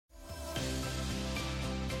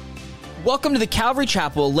Welcome to the Calvary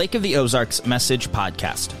Chapel Lake of the Ozarks Message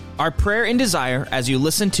Podcast. Our prayer and desire as you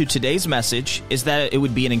listen to today's message is that it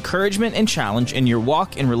would be an encouragement and challenge in your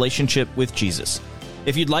walk and relationship with Jesus.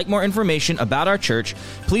 If you'd like more information about our church,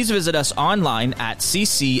 please visit us online at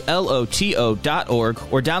ccloto.org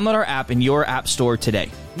or download our app in your app store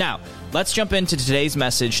today. Now, let's jump into today's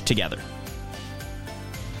message together.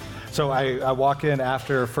 So I walk in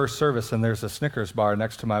after first service and there's a Snickers bar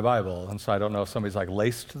next to my Bible. And so I don't know if somebody's like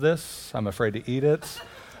laced this. I'm afraid to eat it.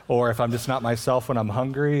 Or if I'm just not myself when I'm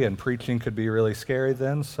hungry, and preaching could be really scary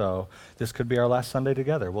then. So this could be our last Sunday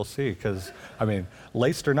together. We'll see. Because, I mean,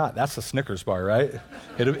 laced or not, that's a Snickers bar, right?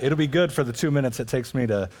 It'll be good for the 2 minutes it takes me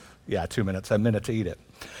to, 2 minutes, a minute to eat it.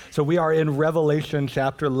 So we are in Revelation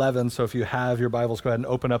chapter 11. So if you have your Bibles, go ahead and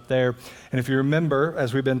open up there. And if you remember,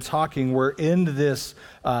 as we've been talking, we're in this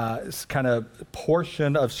kind of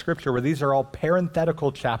portion of Scripture where these are all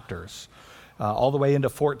parenthetical chapters. All the way into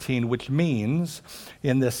 14, which means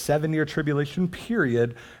in this 7-year tribulation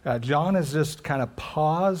period, John has just kind of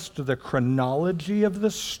paused the chronology of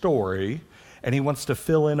the story, and he wants to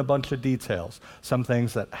fill in a bunch of details. Some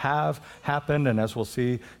things that have happened, and as we'll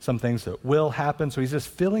see, some things that will happen. So he's just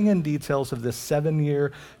filling in details of this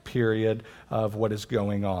 7-year period of what is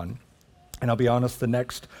going on. And I'll be honest, the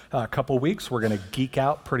next couple weeks, we're going to geek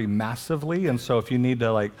out pretty massively. And so if you need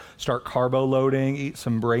to start carbo loading, eat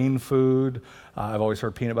some brain food. I've always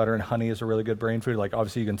heard peanut butter and honey is a really good brain food.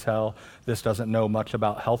 Obviously you can tell this doesn't know much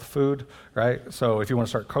about health food, right? So if you want to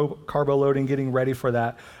start carbo loading, getting ready for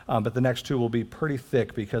that. But the next two will be pretty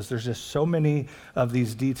thick because there's just so many of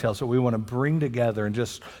these details that we want to bring together and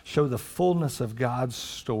just show the fullness of God's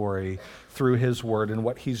story through his word and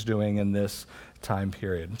what he's doing in this time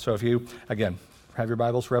period. So if you, again, have your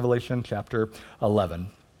Bibles, Revelation chapter 11.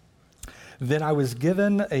 Then I was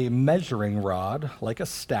given a measuring rod like a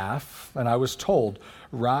staff, and I was told,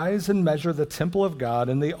 rise and measure the temple of God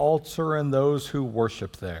and the altar and those who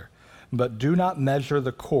worship there. But do not measure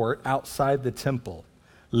the court outside the temple.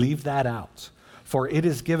 Leave that out. For it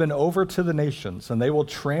is given over to the nations, and they will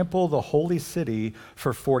trample the holy city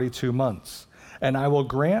for 42 months. And I will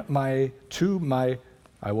grant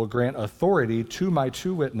authority to my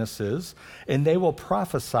 2 witnesses, and they will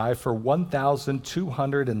prophesy for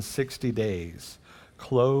 1,260 days,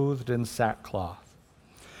 clothed in sackcloth.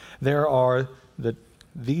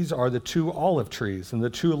 These are the 2 olive trees and the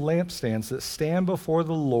 2 lampstands that stand before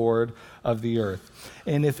the Lord of the earth.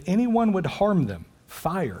 And if anyone would harm them,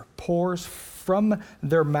 fire pours from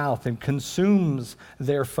their mouth and consumes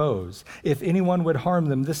their foes. If anyone would harm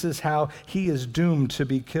them, this is how he is doomed to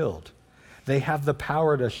be killed. They have the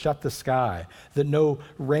power to shut the sky, that no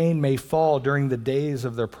rain may fall during the days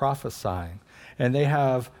of their prophesying. And they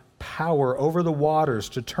have power over the waters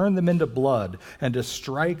to turn them into blood and to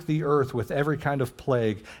strike the earth with every kind of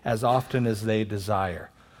plague as often as they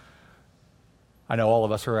desire. I know all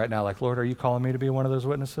of us are right now like, Lord, are you calling me to be one of those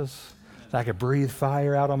witnesses? That I could breathe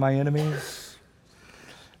fire out on my enemies?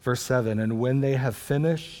 Verse 7, and when they have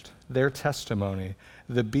finished their testimony,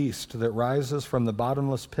 the beast that rises from the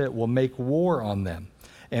bottomless pit will make war on them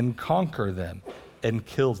and conquer them and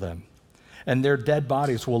kill them. And their dead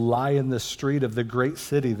bodies will lie in the street of the great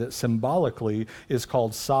city that symbolically is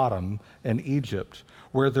called Sodom and Egypt,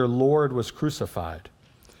 where their Lord was crucified.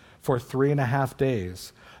 For 3.5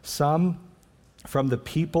 days, some from the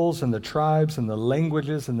peoples and the tribes and the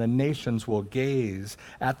languages and the nations will gaze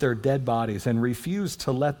at their dead bodies and refuse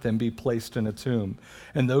to let them be placed in a tomb.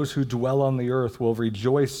 And those who dwell on the earth will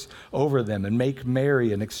rejoice over them and make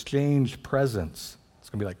merry and exchange presents. It's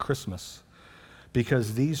going to be like Christmas.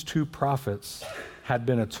 Because these 2 prophets had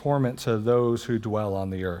been a torment to those who dwell on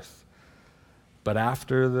the earth. But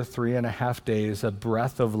after the 3.5 days, a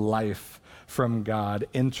breath of life from God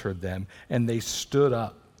entered them, and they stood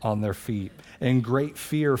up on their feet, and great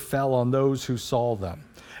fear fell on those who saw them.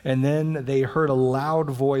 And then they heard a loud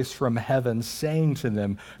voice from heaven saying to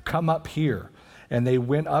them, come up here. And they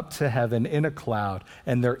went up to heaven in a cloud,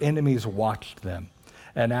 and their enemies watched them.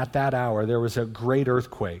 And at that hour there was a great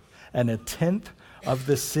earthquake, and 1/10 of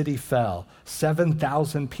the city fell.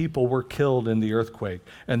 7,000 people were killed in the earthquake,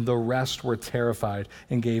 and the rest were terrified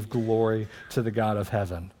and gave glory to the God of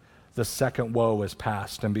heaven. The second woe is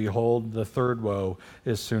past, and behold, the third woe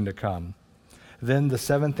is soon to come. Then the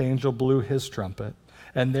 7th angel blew his trumpet,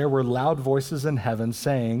 and there were loud voices in heaven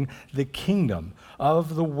saying, the kingdom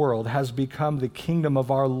of the world has become the kingdom of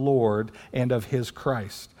our Lord and of his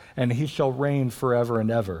Christ, and he shall reign forever and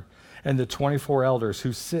ever. And the 24 elders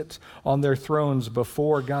who sit on their thrones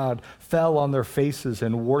before God fell on their faces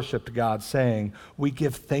and worshiped God, saying, we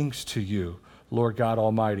give thanks to you, Lord God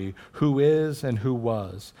Almighty, who is and who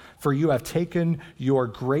was. For you have taken your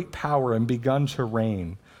great power and begun to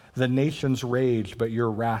reign. The nations raged, but your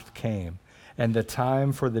wrath came, and the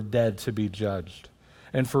time for the dead to be judged,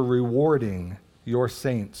 and for rewarding your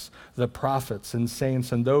saints, the prophets and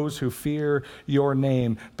saints, and those who fear your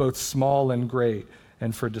name, both small and great,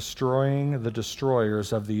 and for destroying the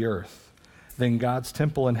destroyers of the earth. Then God's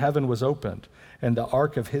temple in heaven was opened, and the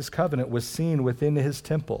ark of his covenant was seen within his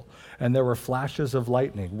temple. And there were flashes of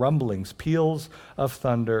lightning, rumblings, peals of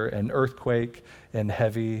thunder, an earthquake, and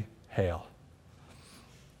heavy hail.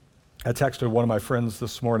 I texted one of my friends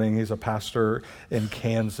this morning. He's a pastor in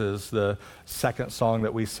Kansas. The second song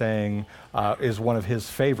that we sang is one of his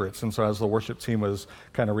favorites. And so as the worship team was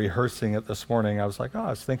kind of rehearsing it this morning, I was like, I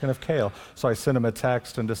was thinking of Cale. So I sent him a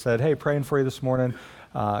text and just said, hey, praying for you this morning.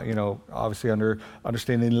 Obviously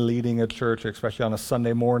understanding leading a church, especially on a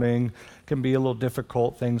Sunday morning, can be a little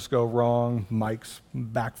difficult. Things go wrong, mics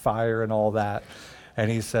backfire and all that. And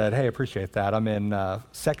he said, hey, appreciate that. I'm in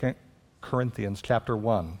 2 Corinthians chapter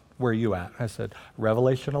 1. Where are you at? I said,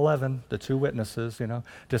 Revelation 11, the two witnesses,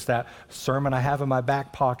 just that sermon I have in my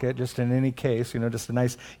back pocket, just in any case, just a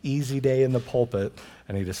nice, easy day in the pulpit.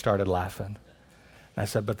 And he just started laughing. And I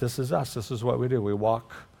said, but this is us. This is what we do. We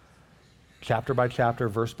walk chapter by chapter,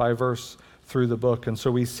 verse by verse through the book. And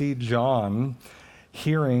so we see John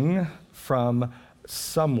hearing from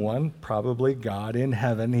someone, probably God in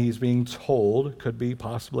heaven. He's being told, could be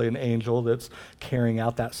possibly an angel that's carrying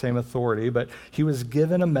out that same authority, but he was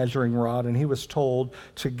given a measuring rod and he was told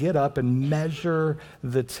to get up and measure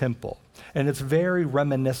the temple. And it's very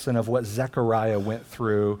reminiscent of what Zechariah went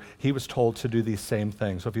through. He was told to do these same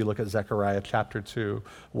things. So if you look at Zechariah chapter 2,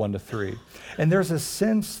 1-3. And there's a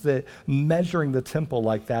sense that measuring the temple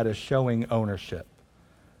like that is showing ownership.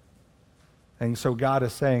 And so God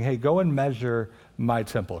is saying, hey, go and measure my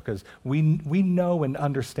temple, because we know and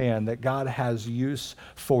understand that God has use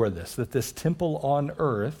for this, that this temple on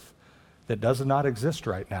earth that does not exist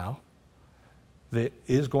right now, that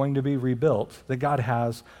is going to be rebuilt, that God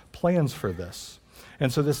has plans for this.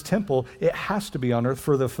 And so this temple, it has to be on earth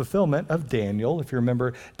for the fulfillment of Daniel. If you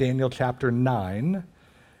remember Daniel chapter 9,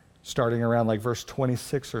 starting around like verse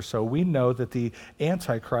 26 or so, we know that the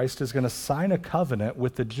Antichrist is going to sign a covenant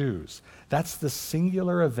with the Jews. That's the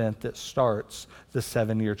singular event that starts the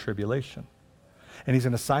 7-year tribulation. And he's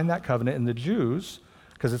going to sign that covenant, and the Jews,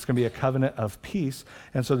 because it's going to be a covenant of peace,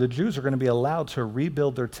 and so the Jews are going to be allowed to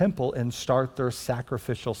rebuild their temple and start their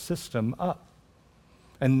sacrificial system up.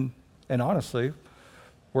 And honestly,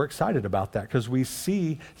 we're excited about that because we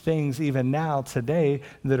see things even now today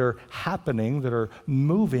that are happening, that are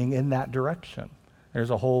moving in that direction.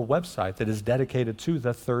 There's a whole website that is dedicated to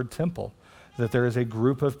the third temple, that there is a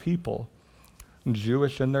group of people,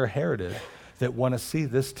 Jewish in their heritage, that want to see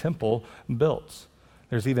this temple built.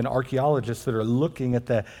 There's even archaeologists that are looking at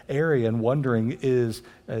the area and wondering, is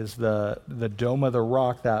the Dome of the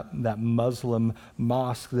Rock, that Muslim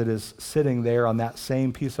mosque that is sitting there on that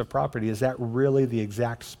same piece of property, is that really the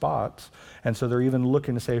exact spot? And so they're even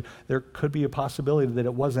looking to say there could be a possibility that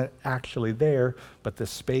it wasn't actually there, but the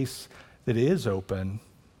space that is open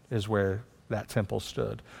is where that temple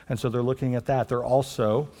stood. And so they're looking at that. They're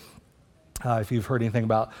also, if you've heard anything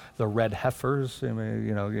about the red heifers, you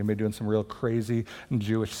may be doing some real crazy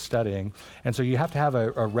Jewish studying. And so you have to have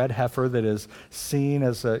a red heifer that is seen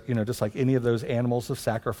as just like any of those animals of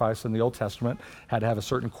sacrifice in the Old Testament, had to have a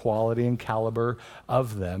certain quality and caliber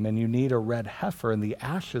of them. And you need a red heifer and the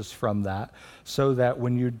ashes from that so that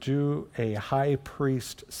when you do a high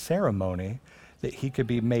priest ceremony, that he could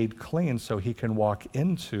be made clean so he can walk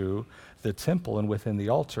into the temple and within the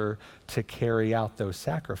altar to carry out those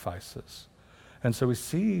sacrifices. And so we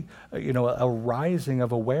see, a rising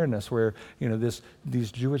of awareness where,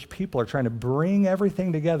 these Jewish people are trying to bring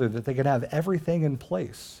everything together, that they can have everything in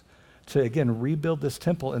place to, again, rebuild this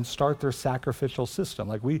temple and start their sacrificial system.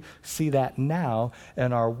 Like we see that now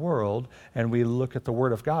in our world, and we look at the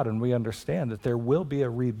Word of God and we understand that there will be a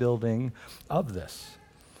rebuilding of this.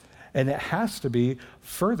 And it has to be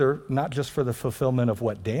further, not just for the fulfillment of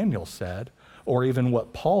what Daniel said, or even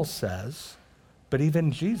what Paul says, but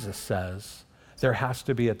even Jesus says, there has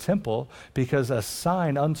to be a temple, because a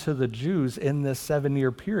sign unto the Jews in this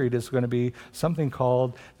 7-year period is going to be something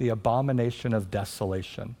called the abomination of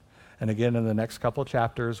desolation. And again, in the next couple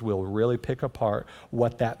chapters, we'll really pick apart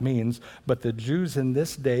what that means. But the Jews in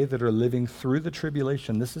this day that are living through the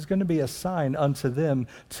tribulation, this is going to be a sign unto them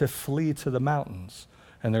to flee to the mountains.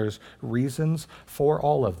 And there's reasons for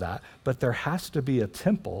all of that. But there has to be a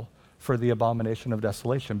temple for the abomination of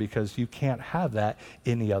desolation, because you can't have that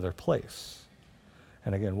any other place.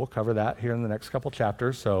 And again, we'll cover that here in the next couple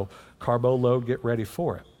chapters, so carbo load, get ready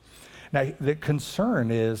for it. Now, the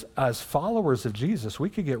concern is, as followers of Jesus, we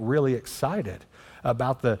could get really excited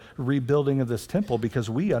about the rebuilding of this temple because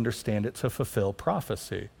we understand it to fulfill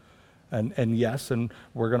prophecy. And yes, and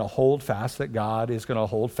we're going to hold fast that God is going to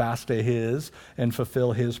hold fast to his and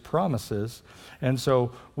fulfill his promises. And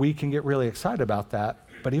so we can get really excited about that.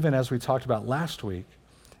 But even as we talked about last week,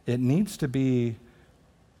 it needs to be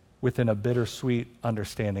within a bittersweet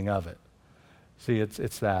understanding of it. See,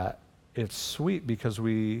 it's sweet because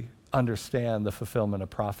we understand the fulfillment of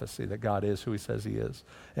prophecy, that God is who he says he is,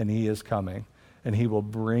 and he is coming, and he will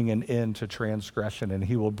bring an end to transgression, and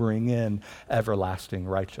he will bring in everlasting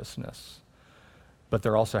righteousness. But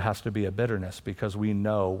there also has to be a bitterness because we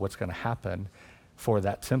know what's going to happen for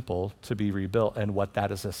that temple to be rebuilt and what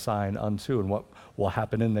that is a sign unto and what will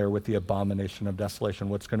happen in there with the abomination of desolation,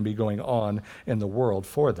 what's going to be going on in the world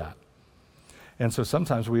for that. And so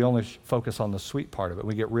sometimes we only focus on the sweet part of it.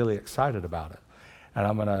 We get really excited about it. And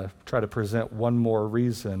I'm going to try to present one more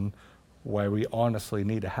reason why we honestly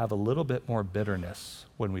need to have a little bit more bitterness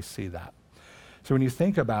when we see that. So when you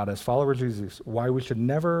think about, as followers of Jesus, why we should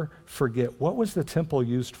never forget, what was the temple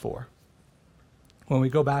used for? When we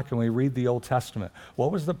go back and we read the Old Testament,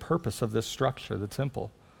 what was the purpose of this structure, the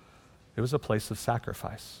temple? It was a place of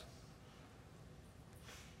sacrifice.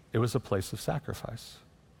 It was a place of sacrifice.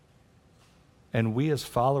 And we as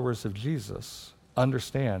followers of Jesus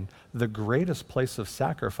understand the greatest place of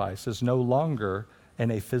sacrifice is no longer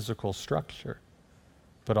in a physical structure,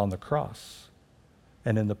 but on the cross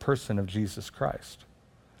and in the person of Jesus Christ.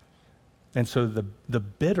 And so the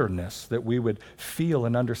bitterness that we would feel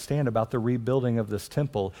and understand about the rebuilding of this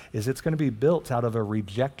temple is it's going to be built out of a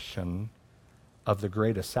rejection of the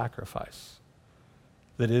greatest sacrifice.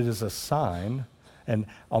 That it is a sign and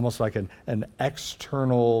almost like an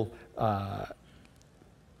external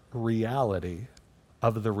reality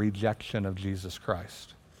of the rejection of Jesus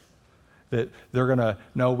Christ. That they're going to,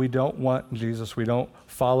 no, we don't want Jesus, we don't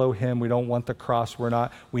follow him, we don't want the cross,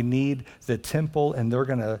 we need the temple, and they're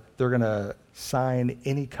going to sign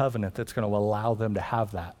any covenant that's going to allow them to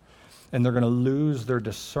have that. And they're going to lose their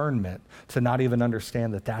discernment to not even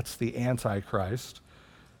understand that that's the Antichrist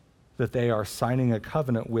that they are signing a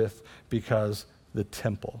covenant with because the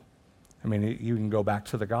temple. I mean, you can go back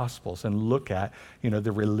to the Gospels and look at,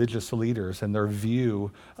 the religious leaders and their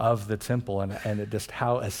view of the temple and just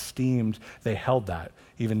how esteemed they held that.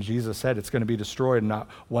 Even Jesus said it's going to be destroyed and not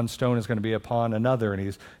one stone is going to be upon another.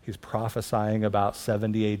 And he's prophesying about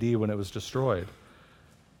 70 AD when it was destroyed.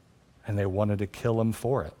 And they wanted to kill him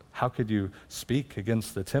for it. How could you speak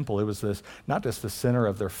against the temple? It was this, not just the center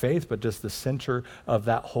of their faith, but just the center of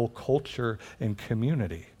that whole culture and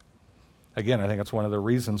community. Again, I think that's one of the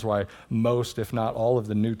reasons why most, if not all, of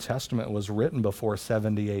the New Testament was written before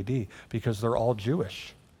 70 AD, because they're all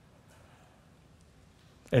Jewish.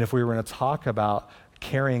 And if we were going to talk about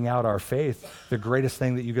carrying out our faith, the greatest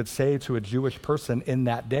thing that you could say to a Jewish person in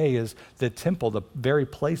that day is the temple, the very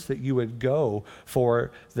place that you would go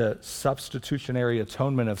for the substitutionary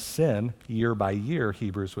atonement of sin, year by year,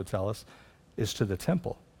 Hebrews would tell us, is to the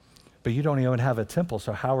temple. But you don't even have a temple,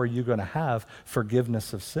 so how are you going to have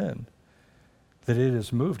forgiveness of sin? That it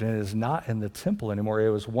is moved and it is not in the temple anymore. It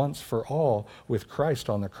was once for all with Christ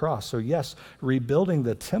on the cross. So yes, rebuilding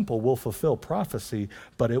the temple will fulfill prophecy,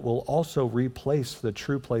 but it will also replace the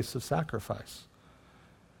true place of sacrifice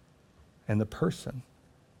and the person,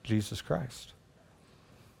 Jesus Christ.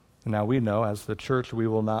 Now we know as the church, we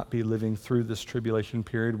will not be living through this tribulation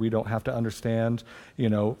period. We don't have to understand,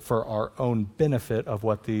 for our own benefit of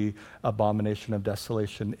what the abomination of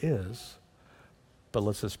desolation is. But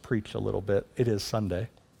let's just preach a little bit. It is Sunday.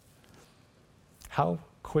 How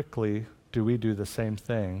quickly do we do the same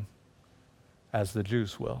thing as the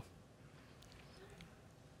Jews will?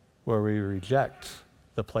 Where we reject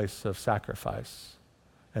the place of sacrifice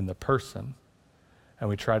and the person, and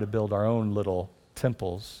we try to build our own little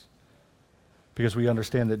temples because we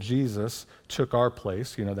understand that Jesus took our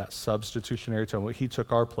place, that substitutionary atonement. He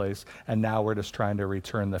took our place, and now we're just trying to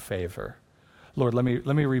return the favor. Lord, let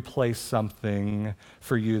me replace something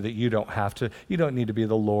for you that you don't need to be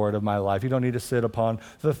the Lord of my life. You don't need to sit upon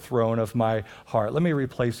the throne of my heart. Let me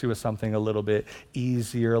replace you with something a little bit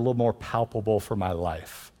easier, a little more palpable for my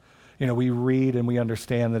life. We read and we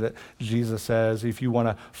understand that Jesus says, if you want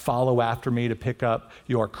to follow after me, to pick up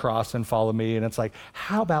your cross and follow me. And it's like,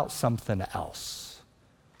 how about something else?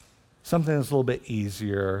 Something that's a little bit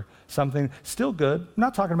easier, something still good. I'm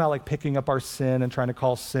not talking about like picking up our sin and trying to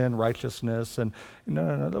call sin righteousness. And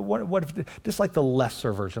no. What if just like the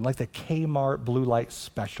lesser version, like the Kmart blue light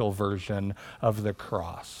special version of the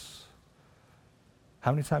cross?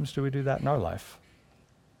 How many times do we do that in our life?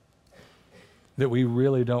 That we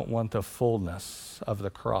really don't want the fullness of the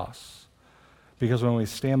cross. Because when we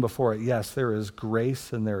stand before it, yes, there is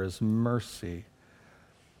grace and there is mercy.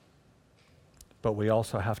 But we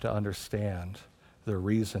also have to understand the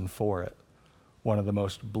reason for it. One of the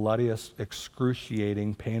most bloodiest,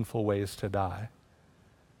 excruciating, painful ways to die.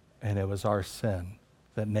 And it was our sin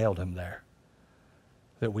that nailed him there.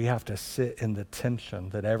 That we have to sit in the tension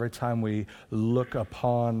that every time we look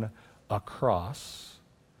upon a cross,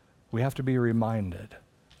 we have to be reminded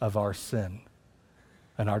of our sin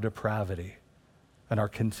and our depravity and our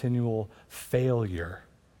continual failure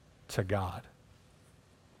to God.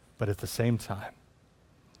 But at the same time,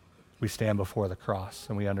 we stand before the cross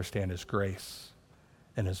and we understand his grace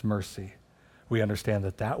and his mercy. We understand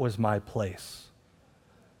that that was my place.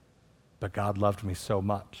 But God loved me so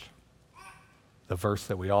much. The verse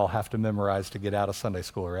that we all have to memorize to get out of Sunday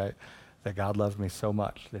school, right? That God loved me so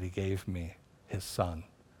much that he gave me his son.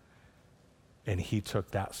 And he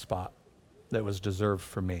took that spot that was deserved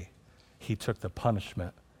for me. He took the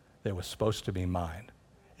punishment that was supposed to be mine.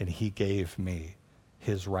 And he gave me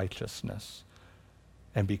his righteousness.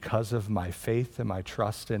 And because of my faith and my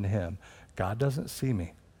trust in him, God doesn't see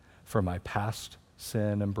me for my past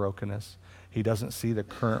sin and brokenness. He doesn't see the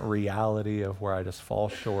current reality of where I just fall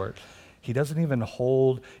short. He doesn't even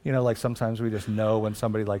hold, like sometimes we just know when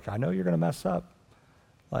somebody I know you're going to mess up.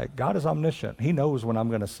 Like, God is omniscient. He knows when I'm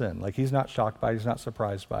going to sin. Like, he's not shocked by it. He's not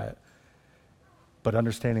surprised by it. But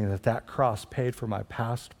understanding that that cross paid for my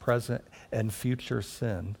past, present, and future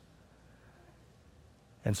sin.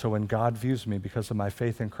 And so when God views me because of my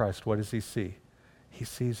faith in Christ, what does he see? He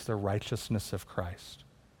sees the righteousness of Christ.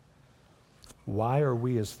 Why are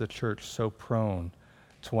we as the church so prone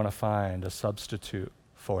to want to find a substitute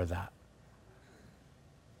for that?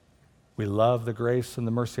 We love the grace and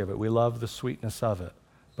the mercy of it. We love the sweetness of it.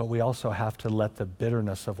 But we also have to let the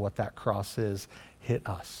bitterness of what that cross is hit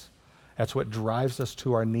us. That's what drives us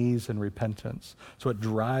to our knees in repentance. It's what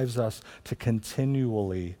drives us to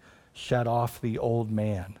continually shed off the old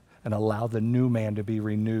man and allow the new man to be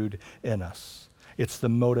renewed in us. It's the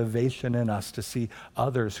motivation in us to see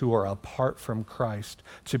others who are apart from Christ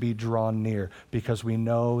to be drawn near because we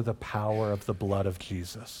know the power of the blood of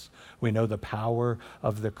Jesus. We know the power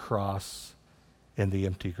of the cross in the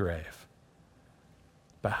empty grave.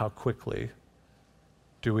 But how quickly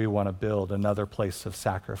do we want to build another place of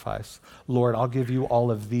sacrifice? Lord, I'll give you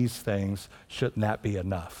all of these things. Shouldn't that be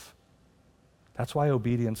enough? That's why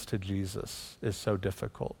obedience to Jesus is so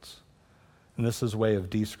difficult. And this is way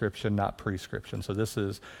of description, not prescription. So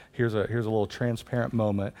here's a little transparent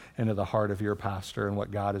moment into the heart of your pastor and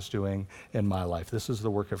what God is doing in my life. This is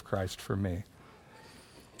the work of Christ for me.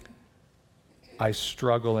 I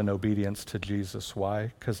struggle in obedience to Jesus.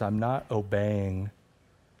 Why? Because I'm not obeying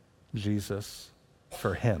Jesus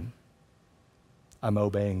for him. I'm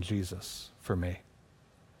obeying Jesus for me.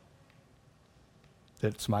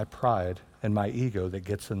 It's my pride and my ego that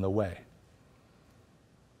gets in the way.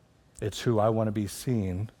 It's who I want to be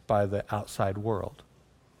seen by the outside world.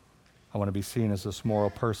 I want to be seen as this moral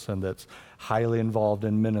person that's highly involved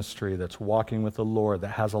in ministry, that's walking with the Lord, that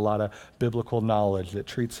has a lot of biblical knowledge, that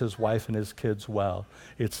treats his wife and his kids well.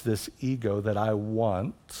 It's this ego that I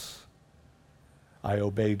want. I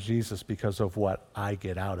obey Jesus because of what I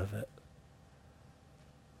get out of it.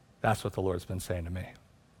 That's what the Lord's been saying to me.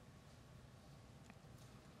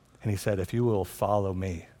 And he said, if you will follow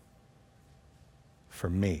me, for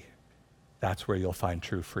me, that's where you'll find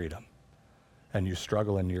true freedom. And you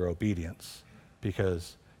struggle in your obedience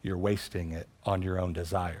because you're wasting it on your own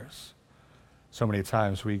desires. So many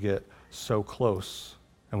times we get so close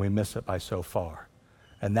and we miss it by so far.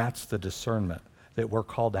 And that's the discernment that we're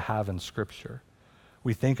called to have in Scripture.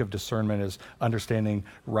 We think of discernment as understanding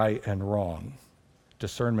right and wrong.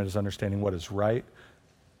 Discernment is understanding what is right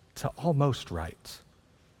to almost right.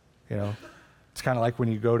 It's kind of like when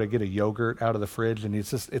you go to get a yogurt out of the fridge and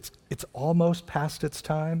it's almost past its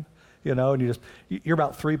time, and you're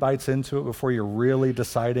about 3 bites into it before you're really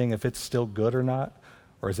deciding if it's still good or not.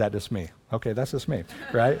 Or is that just me? Okay, that's just me,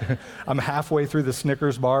 right? I'm halfway through the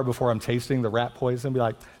Snickers bar before I'm tasting the rat poison and be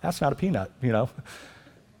like, that's not a peanut,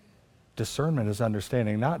 Discernment is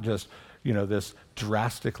understanding not just, this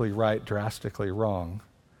drastically right, drastically wrong.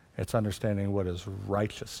 It's understanding what is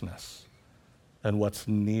righteousness and what's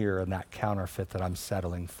near in that counterfeit that I'm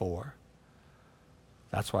settling for.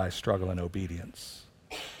 That's why I struggle in obedience.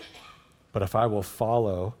 But if I will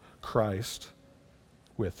follow Christ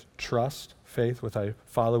with trust, faith, I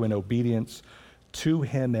follow in obedience to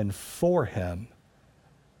him and for him,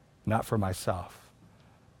 not for myself,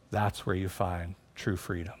 that's where you find true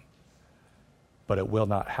freedom. but it will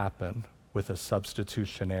not happen with a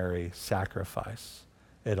substitutionary sacrifice.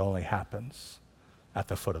 It only happens at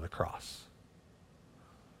the foot of the cross.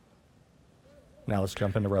 Now let's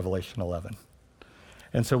jump into Revelation 11.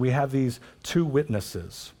 And so we have these two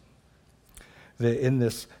witnesses that in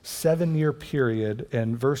this 7-year period,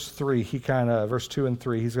 in verse 2 and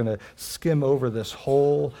 3, he's going to skim over this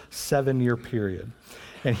whole 7-year period.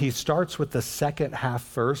 And he starts with the second half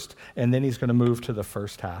first, and then he's going to move to the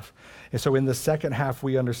first half. And so in the second half,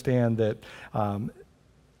 we understand that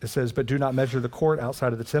it says, but do not measure the court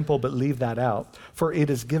outside of the temple, but leave that out. For it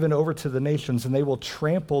is given over to the nations, and they will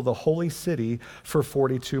trample the holy city for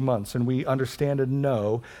 42 months. And we understand and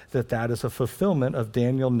know that that is a fulfillment of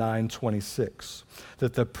Daniel 9:26,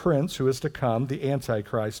 that the prince who is to come, the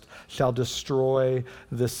Antichrist, shall destroy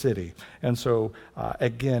the city. And so,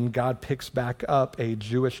 again, God picks back up a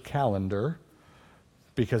Jewish calendar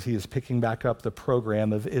because he is picking back up the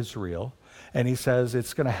program of Israel. And he says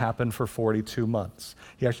it's going to happen for 42 months.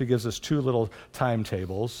 He actually gives us two little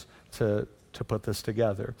timetables to put this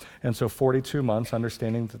together. And so 42 months,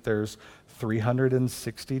 understanding that there's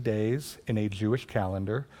 360 days in a Jewish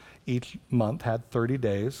calendar. Each month had 30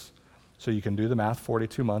 days. So you can do the math.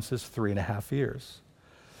 42 months is 3.5 years.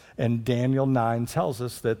 And Daniel 9 tells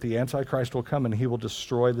us that the Antichrist will come and he will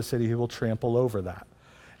destroy the city. He will trample over that.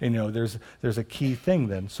 And, there's a key thing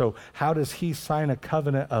then. So how does he sign a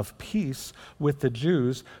covenant of peace with the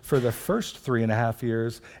Jews for the first 3.5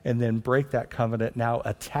 years and then break that covenant now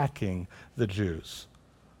attacking the Jews?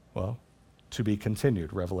 Well, to be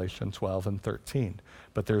continued, Revelation 12 and 13.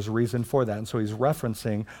 But there's a reason for that. And so he's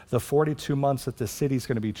referencing the 42 months that the city's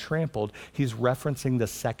going to be trampled. He's referencing the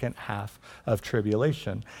second half of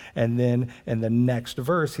tribulation. And then in the next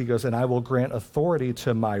verse, he goes, and I will grant authority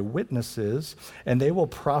to my witnesses, and they will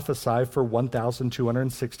prophesy for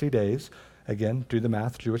 1,260 days. Again, do the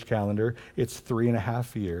math, Jewish calendar. It's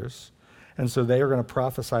 3.5 years. And so they are going to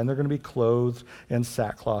prophesy, and they're going to be clothed in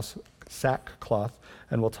sackcloth,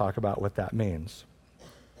 and we'll talk about what that means.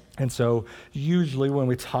 And so usually when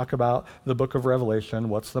we talk about the book of Revelation,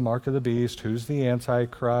 what's the mark of the beast? Who's the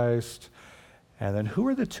Antichrist? And then who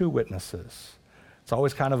are the two witnesses? It's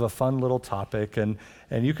always kind of a fun little topic, and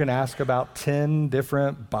you can ask about 10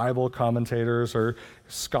 different Bible commentators or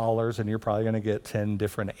scholars, and you're probably going to get 10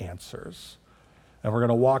 different answers. And we're going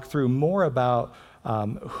to walk through more about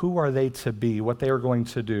who are they to be, what they are going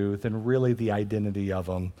to do, than really the identity of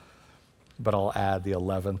them. But I'll add the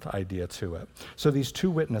 11th idea to it. So these two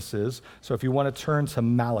witnesses, so if you want to turn to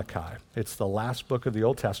Malachi, it's the last book of the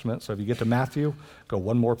Old Testament. So if you get to Matthew, go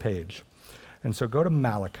one more page. And so go to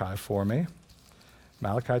Malachi for me.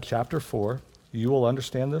 Malachi chapter 4. You will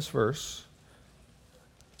understand this verse.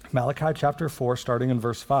 Malachi chapter 4, starting in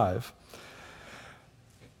verse 5.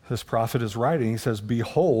 This prophet is writing, he says,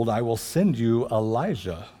 behold, I will send you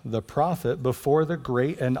Elijah, the prophet, before the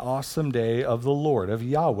great and awesome day of the Lord, of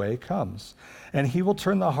Yahweh, comes. And he will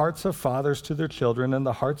turn the hearts of fathers to their children and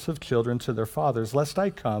the hearts of children to their fathers, lest I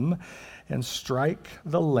come and strike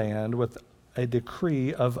the land with a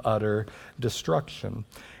decree of utter destruction.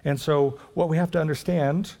 And so what we have to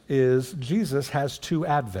understand is Jesus has two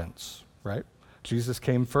advents, right? Jesus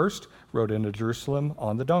came first, rode into Jerusalem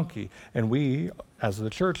on the donkey. And we, as the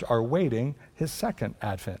church, are waiting his second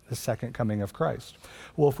advent, the second coming of Christ.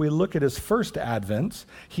 Well, if we look at his first advent,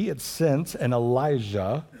 he had sent an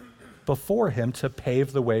Elijah before him to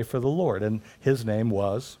pave the way for the Lord. And his name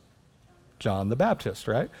was John the Baptist,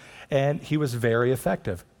 right? And he was very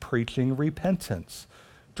effective, preaching repentance.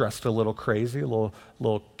 Dressed a little crazy, a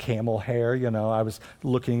little camel hair, I was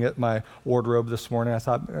looking at my wardrobe this morning. I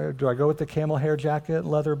thought, do I go with the camel hair jacket,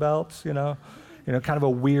 leather belts, kind of a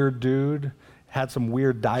weird dude. Had some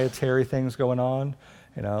weird dietary things going on.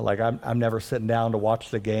 Like I'm never sitting down to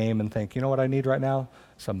watch the game and think, you know what I need right now?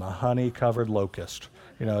 Some honey-covered locust.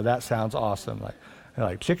 That sounds awesome.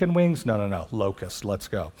 Like chicken wings? No, locust, let's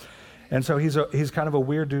go. And so he's kind of a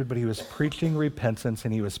weird dude, but he was preaching repentance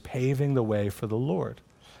and he was paving the way for the Lord.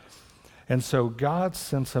 And so God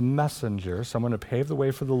sends a messenger, someone to pave the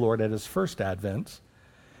way for the Lord at his first advent.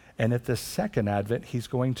 And at the second advent, he's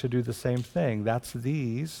going to do the same thing. That's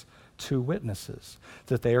these two witnesses,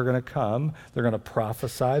 that they are going to come, they're going to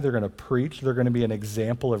prophesy, they're going to preach, they're going to be an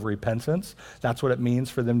example of repentance. That's what it means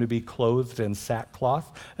for them to be clothed in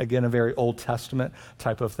sackcloth. Again, a very Old Testament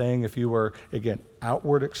type of thing. If you were, again,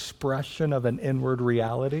 outward expression of an inward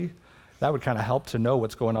reality, that would kind of help to know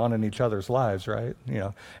what's going on in each other's lives, right?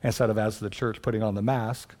 Instead of as the church putting on the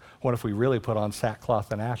mask, what if we really put on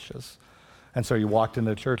sackcloth and ashes? And so you walked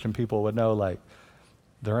into the church and people would know,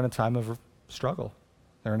 they're in a time of struggle.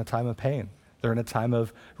 They're in a time of pain. They're in a time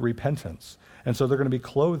of repentance. And so they're going to be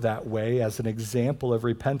clothed that way as an example of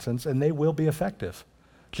repentance, and they will be effective,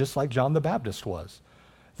 just like John the Baptist was.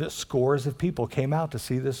 That scores of people came out to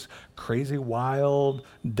see this crazy, wild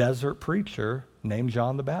desert preacher named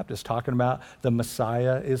John the Baptist talking about the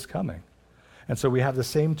Messiah is coming. And so we have the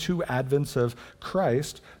same two advents of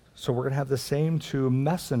Christ, so we're going to have the same two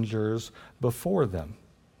messengers before them.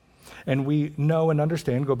 And we know and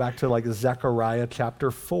understand, go back to like Zechariah chapter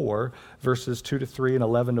 4, verses 2 to 3 and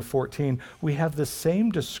 11 to 14, we have the same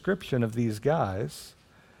description of these guys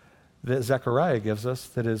that Zechariah gives us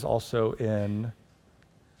that is also in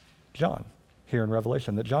John, here in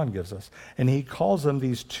Revelation, that John gives us. And he calls them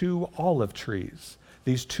these two olive trees,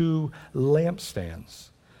 these two lampstands.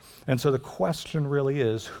 And so the question really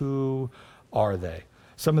is, who are they?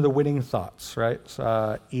 Some of the winning thoughts, right?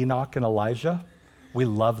 Enoch and Elijah. We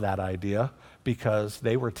love that idea because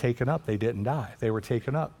they were taken up. They didn't die. They were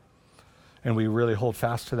taken up. And we really hold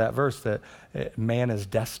fast to that verse that man is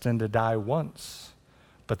destined to die once,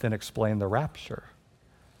 but then explain the rapture.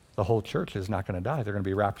 The whole church is not going to die. They're going to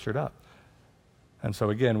be raptured up. And so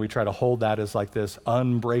again, we try to hold that as like this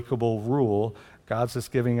unbreakable rule. God's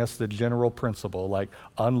just giving us the general principle, like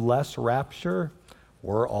unless rapture,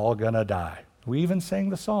 we're all going to die. We even sang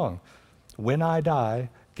the song, "When I die,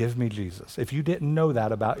 give me Jesus." If you didn't know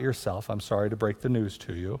that about yourself, I'm sorry to break the news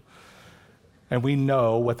to you. And we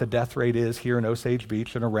know what the death rate is here in Osage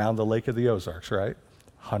Beach and around the Lake of the Ozarks, right?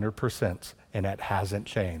 100%, and it hasn't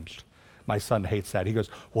changed. My son hates that. He goes,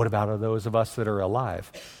 "What about those of us that are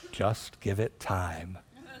alive?" Just give it time.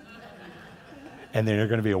 And then you're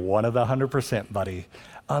going to be one of the 100%, buddy,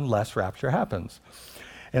 unless rapture happens.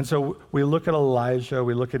 And so we look at Elijah,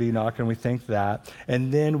 we look at Enoch, and we think that.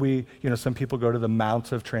 And then some people go to the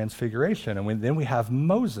Mount of Transfiguration. And then we have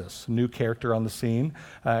Moses, new character on the scene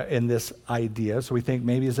in this idea. So we think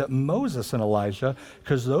maybe is it Moses and Elijah?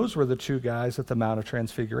 Because those were the two guys at the Mount of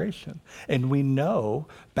Transfiguration. And we know,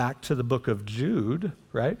 back to the book of Jude,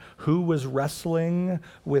 right? Who was wrestling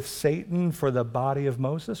with Satan for the body of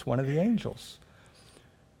Moses? One of the angels.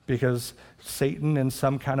 Because Satan, in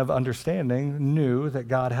some kind of understanding, knew that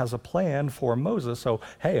God has a plan for Moses. So,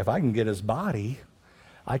 hey, if I can get his body,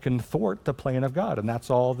 I can thwart the plan of God. And that's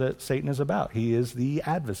all that Satan is about. He is the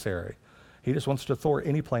adversary. He just wants to thwart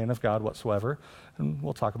any plan of God whatsoever. And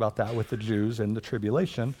we'll talk about that with the Jews in the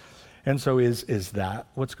tribulation. And so is that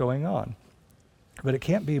what's going on? But it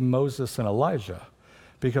can't be Moses and Elijah,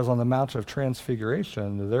 because on the Mount of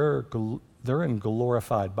Transfiguration, they're in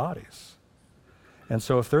glorified bodies. And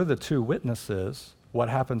so if they're the two witnesses, what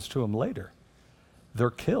happens to them later? They're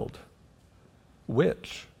killed,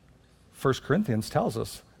 which 1 Corinthians tells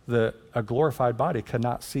us that a glorified body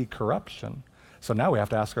cannot see corruption. So now we have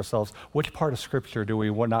to ask ourselves, which part of Scripture do we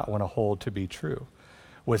not want to hold to be true?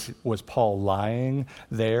 Was Paul lying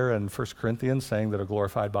there in 1 Corinthians saying that a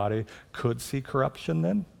glorified body could see corruption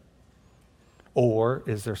then? Or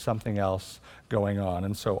is there something else going on?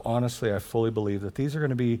 And so honestly, I fully believe that these are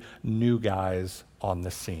going to be new guys on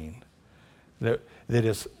the scene. It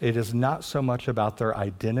is not so much about their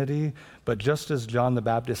identity, but just as John the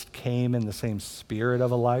Baptist came in the same spirit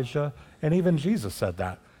of Elijah, and even Jesus said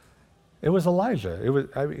that. It was Elijah.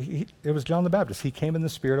 It was John the Baptist. He came in the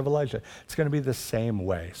spirit of Elijah. It's going to be the same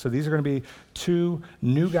way. So these are going to be two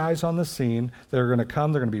new guys on the scene that are going to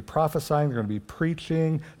come. They're going to be prophesying. They're going to be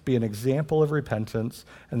preaching, be an example of repentance,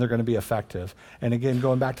 and they're going to be effective. And again,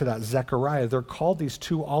 going back to that Zechariah, they're called these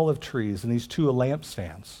two olive trees and these two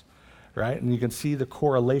lampstands, right? And you can see the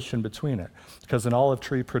correlation between it, because an olive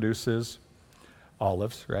tree produces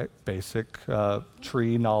olives, right? Basic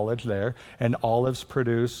tree knowledge there. And olives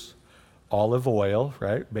produce olive oil,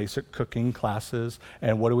 right? Basic cooking classes.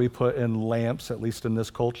 And what do we put in lamps, at least in this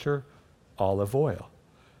culture? Olive oil.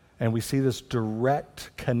 And we see this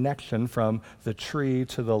direct connection from the tree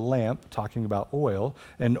to the lamp, talking about oil.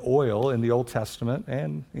 And oil in the Old Testament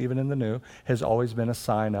and even in the New has always been a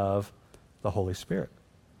sign of the Holy Spirit.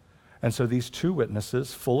 And so these two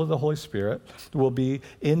witnesses, full of the Holy Spirit, will be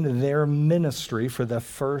in their ministry for the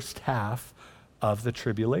first half of the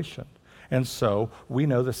tribulation. And so we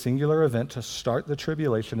know the singular event to start the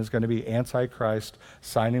tribulation is going to be Antichrist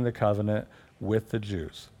signing the covenant with the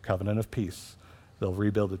Jews, covenant of peace. They'll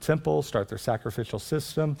rebuild the temple, start their sacrificial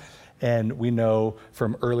system, and we know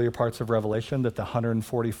from earlier parts of Revelation that the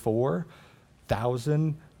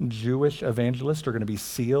 144,000 Jewish evangelists are going to be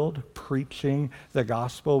sealed, preaching the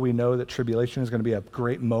gospel. We know that tribulation is going to be a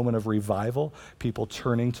great moment of revival, people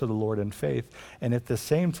turning to the Lord in faith. And at the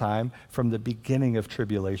same time, from the beginning of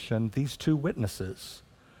tribulation, these two witnesses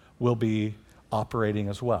will be operating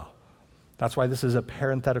as well. That's why this is a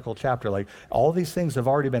parenthetical chapter. Like, all these things have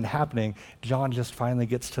already been happening. John just finally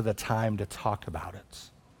gets to the time to talk about it.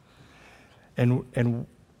 And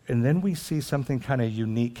then we see something kind of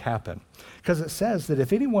unique happen. Because it says that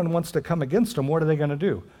if anyone wants to come against them, what are they going to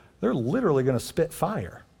do? They're literally going to spit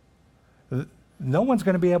fire. No one's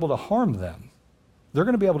going to be able to harm them. They're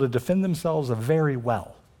going to be able to defend themselves very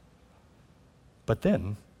well. But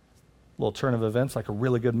then, a little turn of events, like a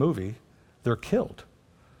really good movie, they're killed.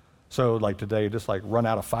 So like today, just like run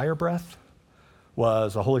out of fire breath?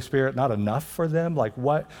 Was the Holy Spirit not enough for them? Like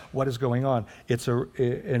what is going on?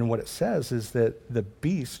 And what it says is that the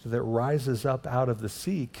beast that rises up out of the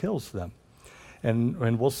sea kills them.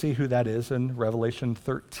 And we'll see who that is in Revelation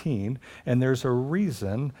 13. And there's a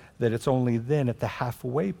reason that it's only then at the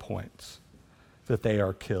halfway points that they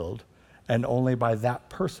are killed, and only by that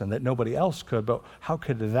person, that nobody else could. But how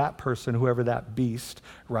could that person, whoever that beast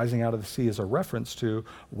rising out of the sea is a reference to,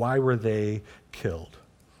 why were they killed?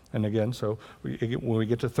 And again, so when we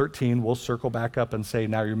get to 13, we'll circle back up and say,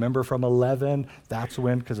 now remember from 11, that's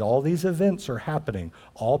when, because all these events are happening,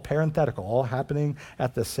 all parenthetical, all happening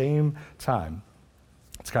at the same time.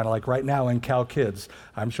 It's kind of like right now in Cal Kids.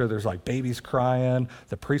 I'm sure there's like babies crying.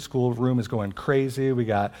 The preschool room is going crazy. We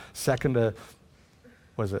got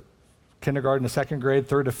kindergarten to second grade,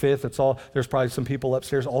 third to fifth. There's probably some people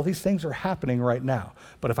upstairs. All these things are happening right now.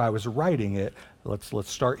 But if I was writing it, let's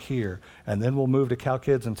start here, and then we'll move to Cal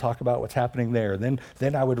Kids and talk about what's happening there. Then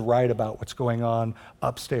I would write about what's going on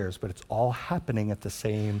upstairs. But it's all happening at the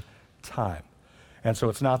same time. And so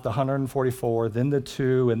it's not the 144, then the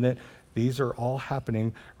 2, and then these are all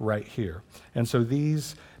happening right here. And so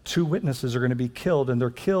these 2 witnesses are going to be killed, and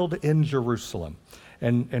they're killed in Jerusalem.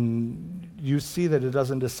 And you see that it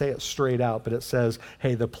doesn't just say it straight out, but it says,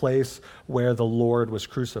 hey, the place where the Lord was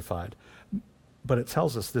crucified. But it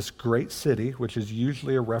tells us this great city, which is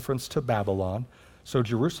usually a reference to Babylon. So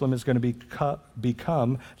Jerusalem is going to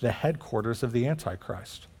become the headquarters of the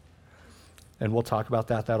Antichrist. And we'll talk about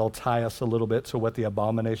that. That'll tie us a little bit to what the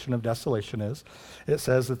abomination of desolation is. It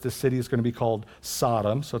says that the city is going to be called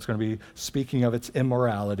Sodom, so it's going to be speaking of its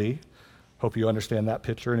immorality. Hope you understand that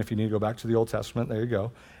picture, and if you need to go back to the Old Testament, there you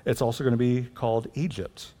go. It's also going to be called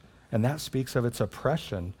Egypt, and that speaks of its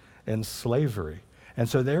oppression and slavery. And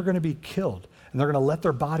so they're going to be killed, and they're going to let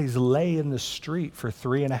their bodies lay in the street for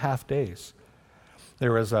 3.5 days.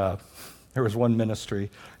 There was one ministry,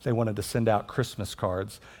 they wanted to send out Christmas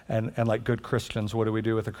cards, and like good Christians, what do we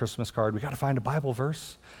do with a Christmas card? We got to find a Bible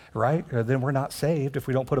verse, right? Or then we're not saved if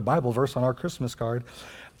we don't put a Bible verse on our Christmas card.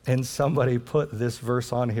 And somebody put this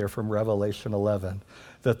verse on here from Revelation 11,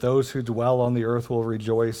 that those who dwell on the earth will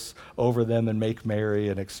rejoice over them and make merry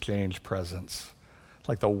and exchange presents.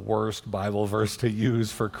 Like the worst Bible verse to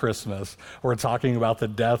use for Christmas. We're talking about the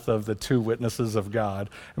death of the 2 witnesses of God.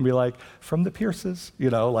 And be like, from the Pierces,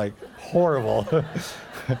 like horrible.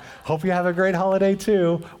 Hope you have a great holiday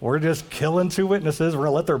too. We're just killing 2 witnesses. We're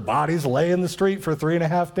going to let their bodies lay in the street for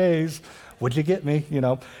 3.5 days. Would you get me?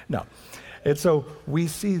 No. And so we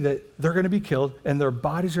see that they're going to be killed, and their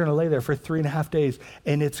bodies are going to lay there for 3.5 days.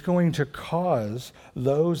 And it's going to cause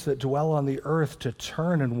those that dwell on the earth to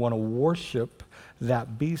turn and want to worship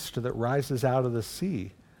that beast that rises out of the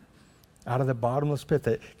sea, out of the bottomless pit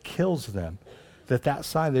that kills them. That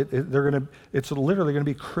sign, it's literally going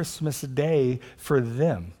to be Christmas Day for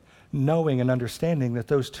them, knowing and understanding that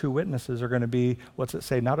those 2 witnesses are going to be, what's it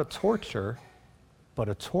say, not a torture, but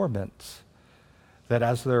a torment. That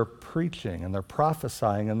as they're preaching and they're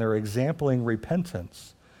prophesying and they're exempling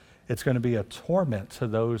repentance, it's going to be a torment to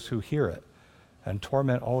those who hear it. And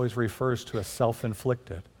torment always refers to a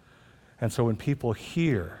self-inflicted. And so when people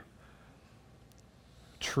hear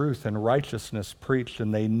truth and righteousness preached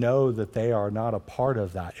and they know that they are not a part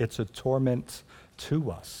of that, it's a torment to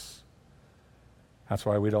us. That's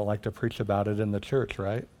why we don't like to preach about it in the church,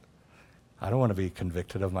 right? I don't want to be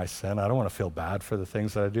convicted of my sin. I don't want to feel bad for the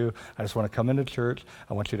things that I do. I just want to come into church.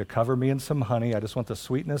 I want you to cover me in some honey. I just want the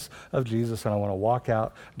sweetness of Jesus, and I want to walk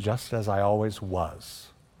out just as I always was.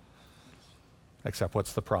 Except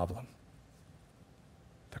what's the problem?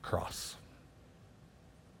 The cross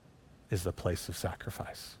is the place of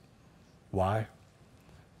sacrifice. Why?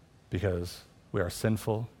 Because we are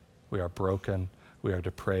sinful, we are broken, we are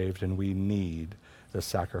depraved, and we need the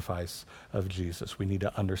sacrifice of Jesus. We need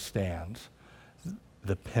to understand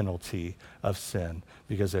the penalty of sin,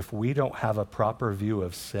 because if we don't have a proper view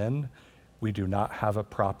of sin, we do not have a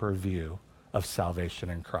proper view of salvation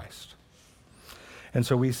in Christ. And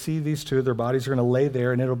so we see these 2, their bodies are going to lay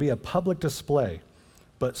there, and it'll be a public display.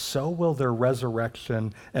 but so will their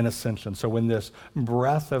resurrection and ascension. So when this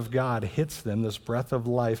breath of God hits them, this breath of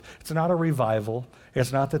life, it's not a revival.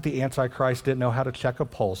 It's not that the Antichrist didn't know how to check a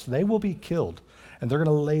pulse. They will be killed, and they're going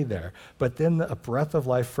to lay there. But then a breath of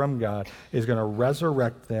life from God is going to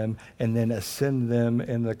resurrect them and then ascend them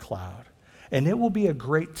in the cloud. And it will be a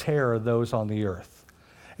great terror of those on the earth.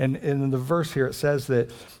 And in the verse here, it says that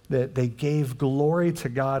they gave glory to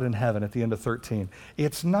God in heaven at the end of 13.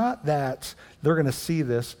 It's not that they're going to see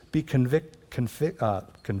this, be convicted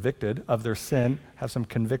of their sin, have some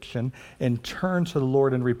conviction, and turn to the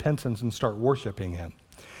Lord in repentance and start worshiping him.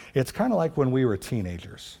 It's kind of like when we were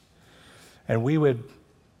teenagers, and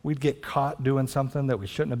we'd get caught doing something that we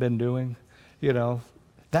shouldn't have been doing. You know,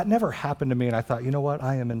 that never happened to me, and I thought, you know what,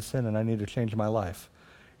 I am in sin and I need to change my life.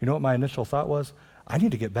 You know what my initial thought was? I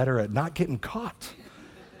need to get better at not getting caught.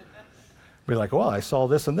 Be like, well, I saw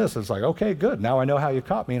this and this. It's like, okay, good. Now I know how you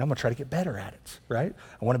caught me, and I'm going to try to get better at it, right?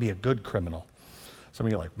 I want to be a good criminal. Some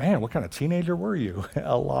of you are like, man, what kind of teenager were you?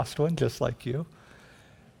 A lost one, just like you.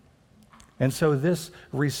 And so this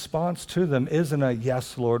response to them isn't a,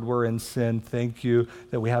 yes, Lord, we're in sin. Thank you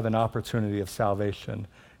that we have an opportunity of salvation.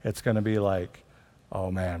 It's going to be like, oh,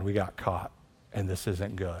 man, we got caught, and this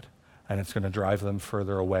isn't good. And it's going to drive them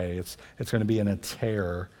further away. It's going to be in a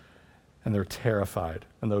terror, and they're terrified.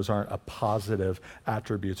 And those aren't a positive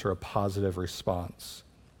attributes or a positive response.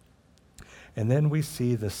 And then we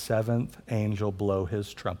see the seventh angel blow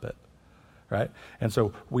his trumpet, right? And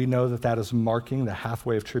so we know that that is marking the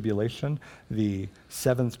halfway of tribulation. The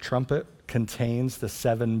seventh trumpet contains the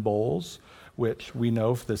seven bowls, which we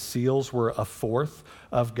know if the seals were a fourth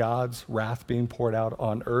of God's wrath being poured out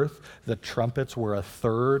on earth, the trumpets were a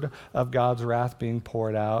third of God's wrath being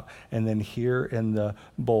poured out, and then here in the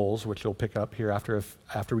bowls, which you'll pick up here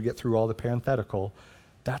after we get through all the parenthetical,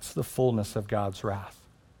 that's the fullness of God's wrath.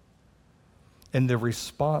 And the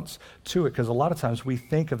response to it, because a lot of times we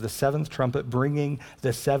think of the seventh trumpet bringing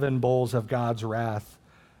the seven bowls of God's wrath,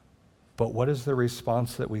 but what is the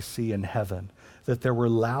response that we see in heaven? That there were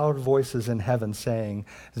loud voices in heaven saying,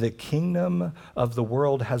 the kingdom of the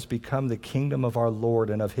world has become the kingdom of our Lord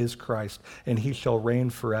and of his Christ, and he shall reign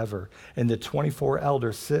forever. And the 24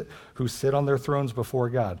 elders who sit on their thrones before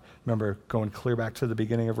God. Remember, going clear back to the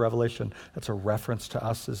beginning of Revelation, that's a reference to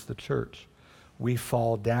us as the church. We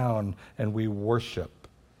fall down and we worship.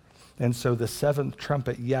 And so the seventh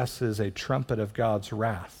trumpet, yes, is a trumpet of God's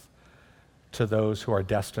wrath to those who are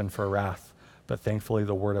destined for wrath. But thankfully,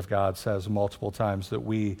 the Word of God says multiple times that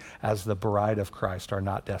we, as the bride of Christ, are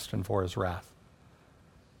not destined for his wrath.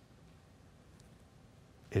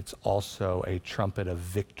 It's also a trumpet of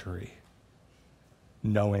victory,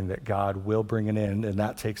 knowing that God will bring an end. And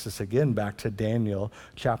that takes us again back to Daniel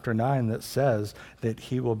chapter 9 that says that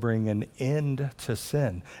he will bring an end to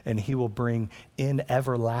sin, and he will bring in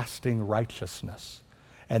everlasting righteousness.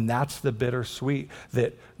 And that's the bittersweet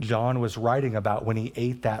that John was writing about when he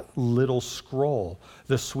ate that little scroll.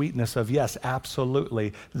 The sweetness of, yes,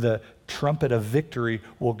 absolutely, the trumpet of victory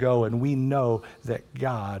will go, and we know that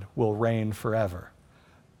God will reign forever.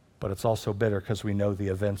 But it's also bitter because we know the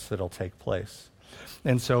events that'll take place.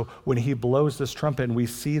 And so when he blows this trumpet, and we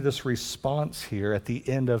see this response here at the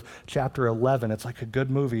end of chapter 11, it's like a good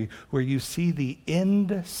movie where you see the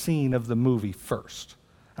end scene of the movie first.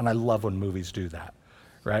 And I love when movies do that.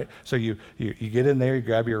 Right? So you get in there, you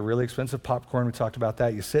grab your really expensive popcorn, we talked about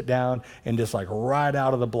that, you sit down, and just like right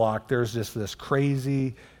out of the block, there's just this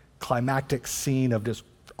crazy climactic scene of just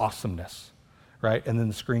awesomeness, right? And then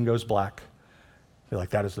the screen goes black. You're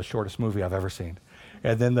like, that is the shortest movie I've ever seen.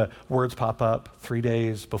 And then the words pop up 3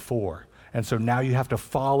 days before. And so now you have to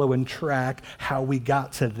follow and track how we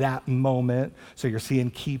got to that moment. So you're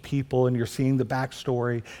seeing key people and you're seeing the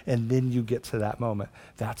backstory, and then you get to that moment.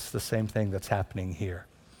 That's the same thing that's happening here.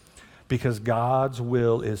 Because God's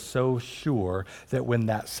will is so sure that when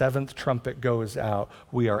that seventh trumpet goes out,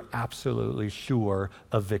 we are absolutely sure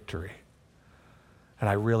of victory. And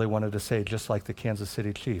I really wanted to say just like the Kansas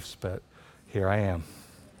City Chiefs, but here I am.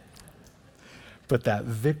 But that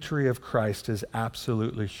victory of Christ is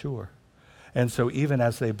absolutely sure. And so even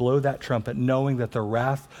as they blow that trumpet, knowing that the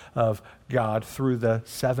wrath of God through the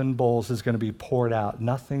seven bowls is going to be poured out,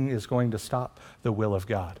 nothing is going to stop the will of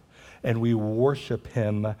God. And we worship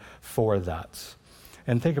him for that.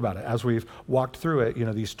 And think about it, as we've walked through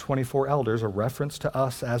it, these 24 elders are reference to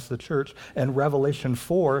us as the church. And Revelation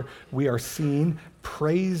 4, we are seen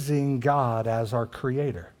praising God as our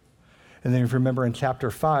creator. And then if you remember in chapter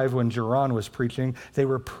 5, when Geron was preaching, they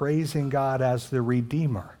were praising God as the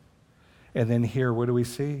Redeemer. And then here, what do we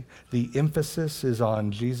see? The emphasis is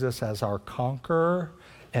on Jesus as our conqueror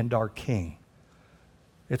and our king.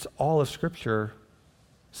 It's all of Scripture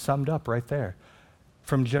summed up right there.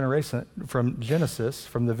 From Genesis,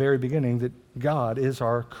 from the very beginning, that God is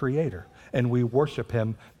our creator, and we worship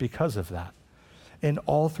him because of that. And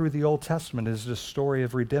all through the Old Testament is just story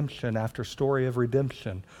of redemption after story of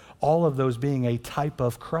redemption, all of those being a type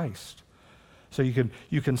of Christ. So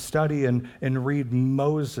you can study and read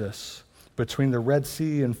Moses between the Red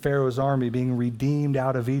Sea and Pharaoh's army being redeemed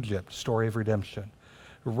out of Egypt, story of redemption.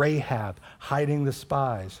 Rahab hiding the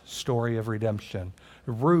spies, story of redemption.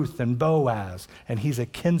 Ruth and Boaz, and he's a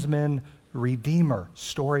kinsman redeemer,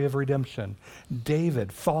 story of redemption.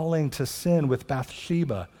 David falling to sin with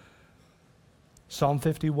Bathsheba, Psalm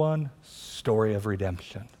 51, story of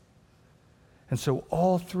redemption. And so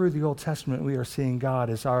all through the Old Testament, we are seeing God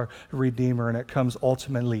as our Redeemer, and it comes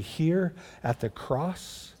ultimately here at the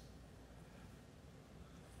cross,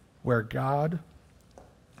 where God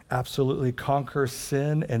absolutely conquers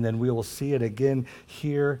sin, and then we will see it again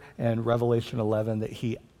here in Revelation 11 that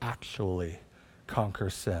he actually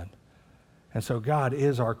conquers sin. And so God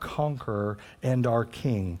is our conqueror and our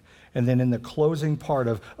king. And then in the closing part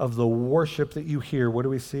of the worship that you hear, what do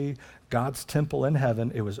we see? God's temple in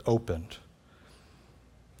heaven, it was opened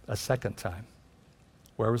a second time.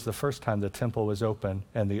 Where was the first time the temple was open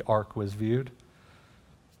and the ark was viewed?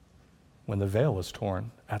 When the veil was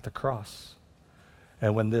torn at the cross.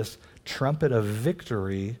 And when this trumpet of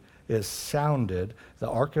victory is sounded, the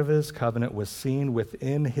Ark of his covenant was seen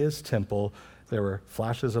within his temple. There were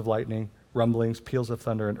flashes of lightning, rumblings, peals of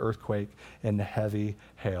thunder, an earthquake, and heavy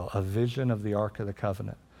hail. A vision of the Ark of the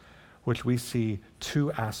Covenant, which we see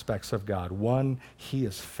two aspects of God. One, he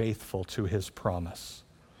is faithful to his promise.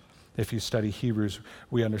 If you study Hebrews,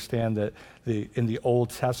 we understand that in the Old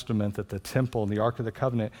Testament, that the temple and the Ark of the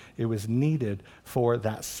Covenant, it was needed for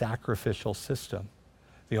that sacrificial system.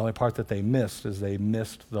 The only part that they missed is they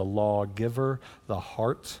missed the lawgiver, the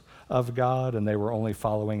heart of God, and they were only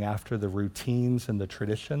following after the routines and the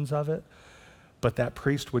traditions of it. But that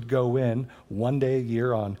priest would go in one day a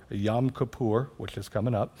year on Yom Kippur, which is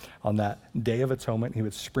coming up, on that Day of Atonement. He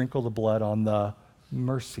would sprinkle the blood on the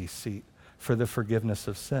mercy seat for the forgiveness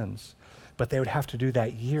of sins. But they would have to do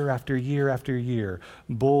that year after year after year,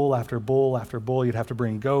 bull after bull after bull. You'd have to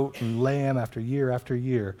bring goat and lamb after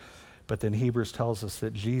year. But then Hebrews tells us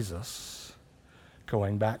that Jesus,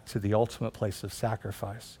 going back to the ultimate place of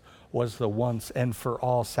sacrifice, was the once and for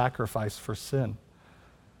all sacrifice for sin.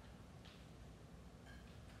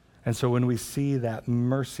 And so when we see that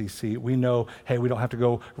mercy seat, we know, hey, we don't have to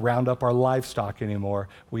go round up our livestock anymore.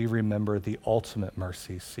 We remember the ultimate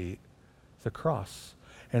mercy seat, the cross.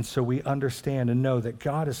 And so we understand and know that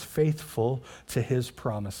God is faithful to his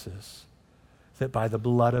promises, that by the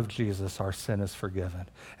blood of Jesus, our sin is forgiven.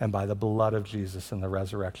 And by the blood of Jesus and the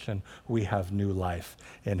resurrection, we have new life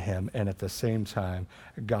in him. And at the same time,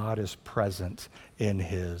 God is present in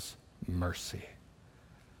his mercy.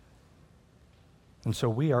 And so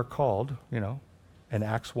we are called, in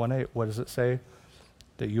Acts 1:8, what does it say?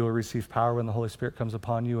 That you will receive power when the Holy Spirit comes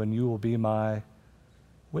upon you, and you will be my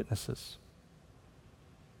witnesses.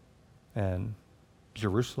 And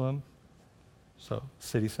Jerusalem, so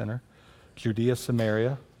city center, Judea,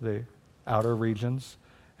 Samaria, the outer regions,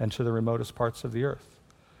 and to the remotest parts of the earth.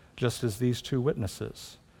 Just as these two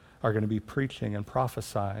witnesses are going to be preaching and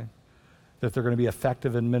prophesying, that they're going to be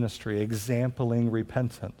effective in ministry, exempling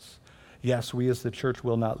repentance. Yes, we as the church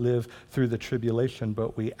will not live through the tribulation,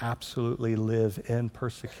 but we absolutely live in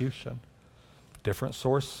persecution. Different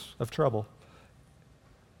source of trouble.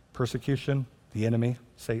 Persecution, the enemy,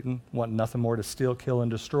 Satan, want nothing more to steal, kill,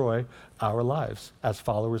 and destroy our lives as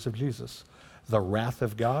followers of Jesus. The wrath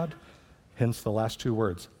of God, hence the last two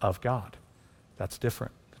words, of God. That's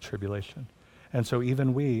different, the tribulation. And so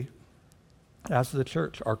even we, as the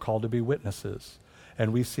church, are called to be witnesses.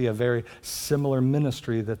 And we see a very similar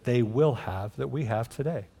ministry that they will have, that we have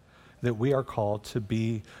today. That we are called to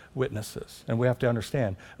be witnesses. And we have to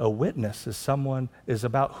understand, a witness is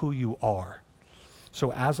about who you are.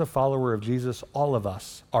 So as a follower of Jesus, all of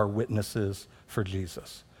us are witnesses for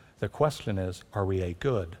Jesus. The question is, are we a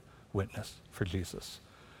good witness for Jesus?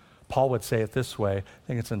 Paul would say it this way, I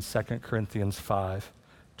think it's in 2 Corinthians 5,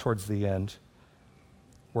 towards the end.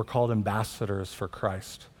 We're called ambassadors for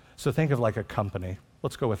Christ. So think of like a company.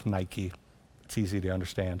 Let's go with Nike. It's easy to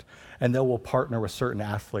understand. And they will partner with certain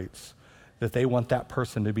athletes that they want that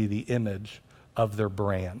person to be the image of their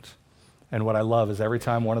brand. And what I love is every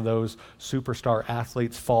time one of those superstar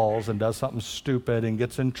athletes falls and does something stupid and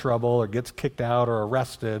gets in trouble or gets kicked out or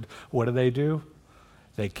arrested, what do?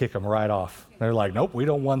 They kick them right off. They're like, nope, we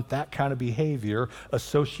don't want that kind of behavior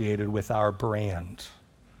associated with our brand.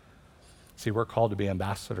 See, we're called to be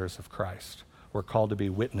ambassadors of Christ. We're called to be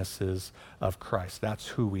witnesses of Christ. That's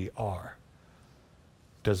who we are.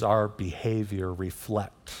 Does our behavior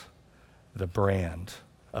reflect the brand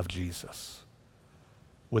of Jesus?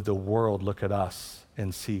 Would the world look at us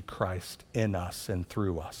and see Christ in us and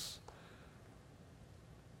through us?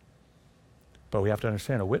 But we have to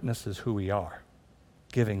understand a witness is who we are.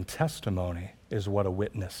 Giving testimony is what a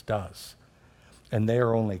witness does. And they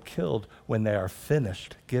are only killed when they are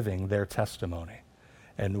finished giving their testimony.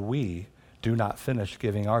 And we do not finish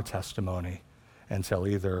giving our testimony until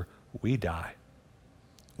either we die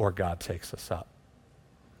or God takes us up.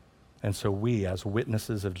 And so we, as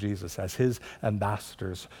witnesses of Jesus, as his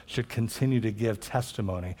ambassadors, should continue to give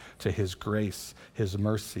testimony to his grace, his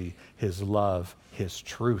mercy, his love, his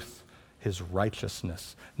truth, his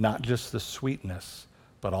righteousness, not just the sweetness,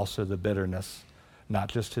 but also the bitterness, not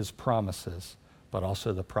just his promises, but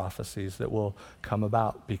also the prophecies that will come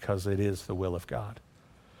about because it is the will of God.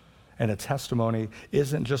 And a testimony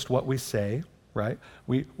isn't just what we say, right?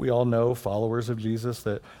 We all know followers of Jesus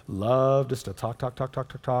that love just to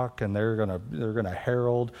talk, and they're gonna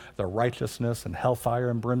herald the righteousness and hellfire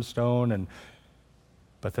and brimstone,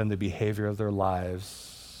 but then the behavior of their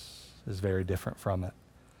lives is very different from it.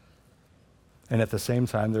 And at the same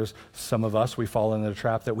time, there's some of us, we fall into the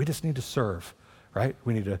trap that we just need to serve, right?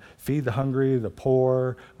 We need to feed the hungry, the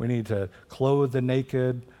poor. We need to clothe the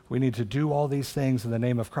naked. We need to do all these things in the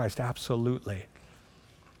name of Christ, absolutely.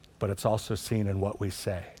 But it's also seen in what we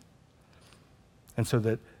say. And so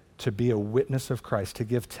that to be a witness of Christ, to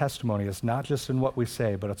give testimony, is not just in what we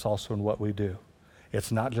say, but it's also in what we do.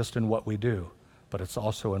 It's not just in what we do, but it's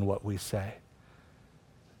also in what we say.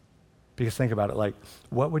 Because think about it, like,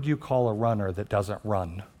 what would you call a runner that doesn't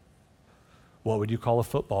run? What would you call a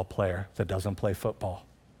football player that doesn't play football?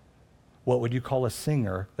 What would you call a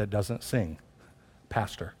singer that doesn't sing?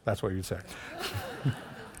 Pastor, that's what you'd say.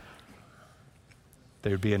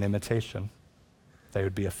 They would be an imitation. They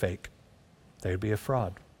would be a fake. They would be a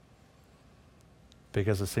fraud.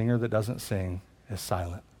 Because a singer that doesn't sing is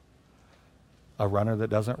silent. A runner that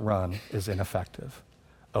doesn't run is ineffective.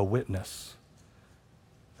 A witness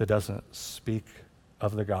that doesn't speak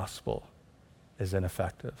of the gospel is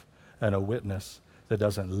ineffective. And a witness that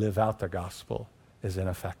doesn't live out the gospel is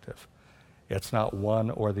ineffective. It's not one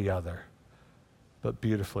or the other, but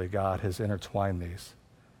beautifully God has intertwined these,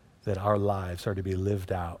 that our lives are to be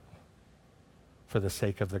lived out for the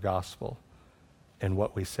sake of the gospel in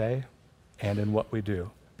what we say and in what we do,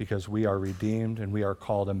 because we are redeemed and we are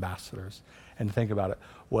called ambassadors. And think about it,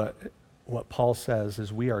 what Paul says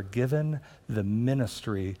is we are given the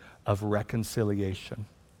ministry of reconciliation.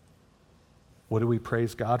 What do we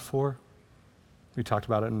praise God for? We talked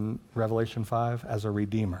about it in Revelation 5 as a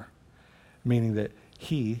redeemer, meaning that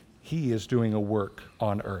he is doing a work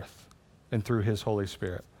on earth, and through his Holy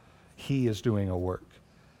Spirit, he is doing a work.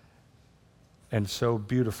 And so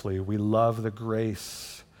beautifully, we love the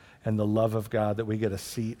grace and the love of God that we get a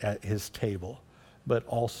seat at his table, but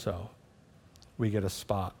also we get a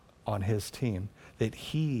spot on his team, that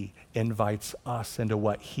he invites us into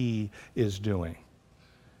what he is doing.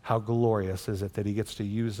 How glorious is it that he gets to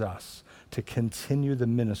use us to continue the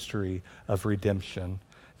ministry of redemption,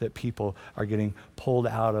 that people are getting pulled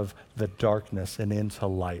out of the darkness and into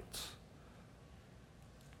light,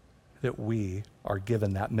 that we are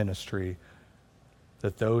given that ministry,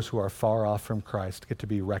 that those who are far off from Christ get to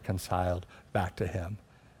be reconciled back to him.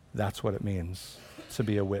 That's what it means to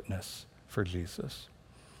be a witness for Jesus.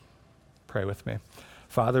 Pray with me.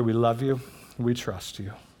 Father, we love you. We trust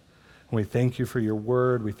you. We thank you for your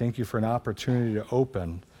word. We thank you for an opportunity to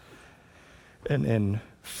open and in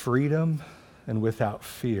freedom and without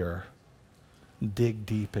fear, dig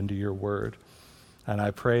deep into your word. And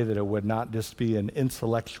I pray that it would not just be an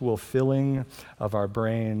intellectual filling of our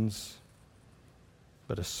brains,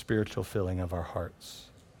 but a spiritual filling of our hearts.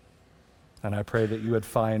 And I pray that you would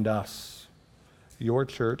find us, your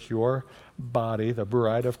church, your body, the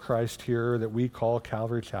bride of Christ here that we call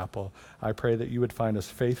Calvary Chapel. I pray that you would find us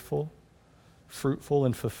faithful, fruitful,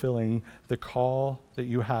 and fulfilling the call that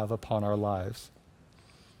you have upon our lives.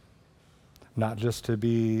 Not just to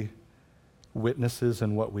be witnesses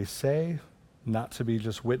in what we say, not to be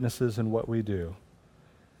just witnesses in what we do,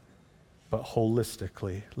 but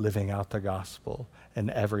holistically living out the gospel in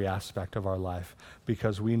every aspect of our life,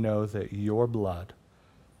 because we know that your blood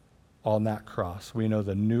on that cross, we know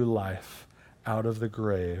the new life out of the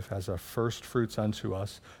grave as a first fruits unto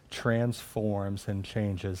us transforms and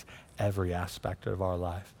changes every aspect of our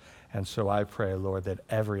life. And so I pray, Lord, that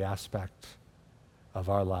every aspect of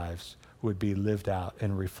our lives would be lived out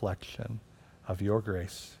in reflection of your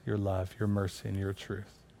grace, your love, your mercy, and your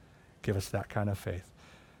truth. Give us that kind of faith.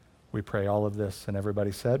 We pray all of this, and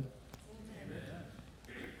everybody said,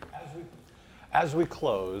 As we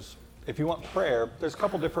close, if you want prayer, there's a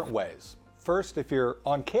couple different ways. First, if you're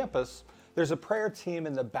on campus, there's a prayer team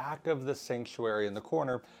in the back of the sanctuary in the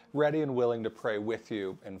corner, ready and willing to pray with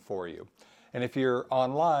you and for you. And if you're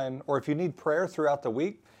online, or if you need prayer throughout the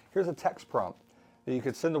week, here's a text prompt that you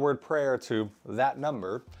could send the word prayer to that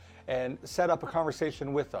number and set up a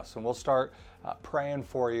conversation with us. And we'll start praying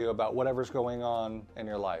for you about whatever's going on in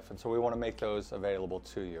your life. And so we want to make those available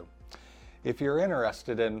to you. If you're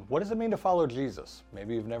interested in what does it mean to follow Jesus,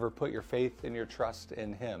 maybe you've never put your faith and your trust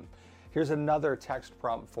in him, here's another text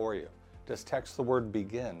prompt for you. Just text the word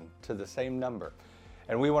begin to the same number.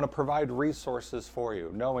 And we want to provide resources for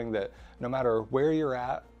you, knowing that no matter where you're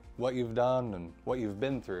at, what you've done, and what you've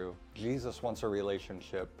been through, Jesus wants a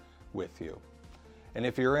relationship with you. And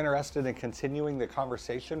if you're interested in continuing the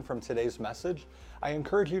conversation from today's message, I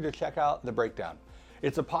encourage you to check out The Breakdown.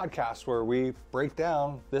 It's a podcast where we break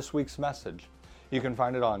down this week's message. You can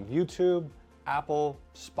find it on YouTube, Apple,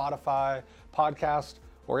 Spotify, podcast,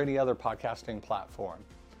 or any other podcasting platform.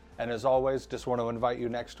 And as always, just want to invite you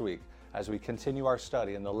next week as we continue our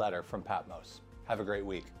study in the letter from Patmos. Have a great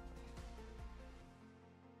week.